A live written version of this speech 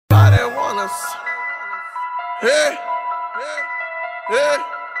want us. Hey, hey,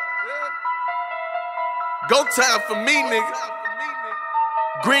 go time for me, nigga.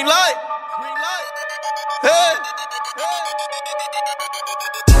 Green light. Hey.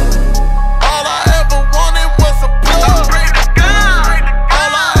 All I ever wanted was a plug.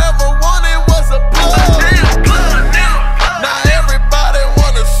 All I ever wanted was a plug. Now everybody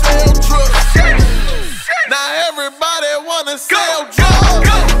wanna sell drugs. Now everybody wanna sell drugs.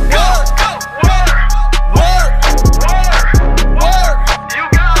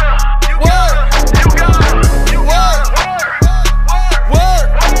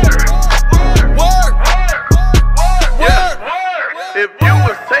 If you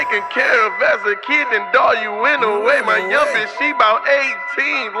was taken care of as a kid, then dawg, you went away. My young bitch, she about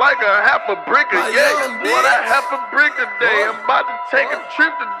 18, like a half a brick a day. What a half a brick a day. I'm about to take a trip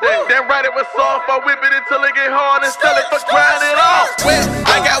today. Damn right it was soft, I whip it until it get hard and sell it for grind it off. Wet,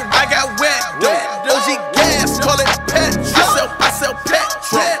 I got wet, OG gas, call it petrol. I sell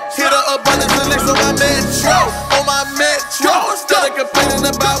petrol. Hit her abundance and next on my metro. On my metro. Instead of complaining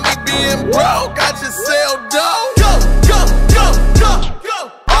about me being broke, I just sell dope.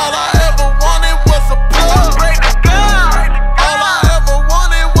 All I ever wanted was a plug. All I ever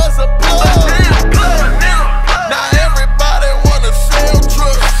wanted was a plug. Now everybody wanna sell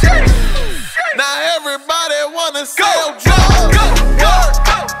drugs. Now everybody wanna sell drugs.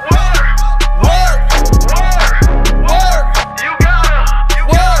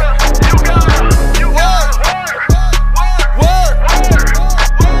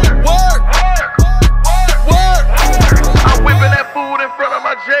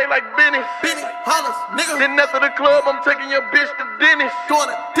 Like Benny, nigga. Then after the club, I'm taking your bitch to Dennis. Going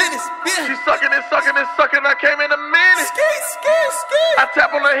to Dennis, She sucking and sucking and sucking. I came in a minute. I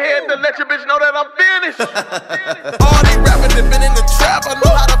tap on her head to let your bitch know that I'm finished. All these rappers that been in the trap, I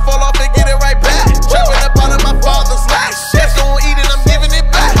know how to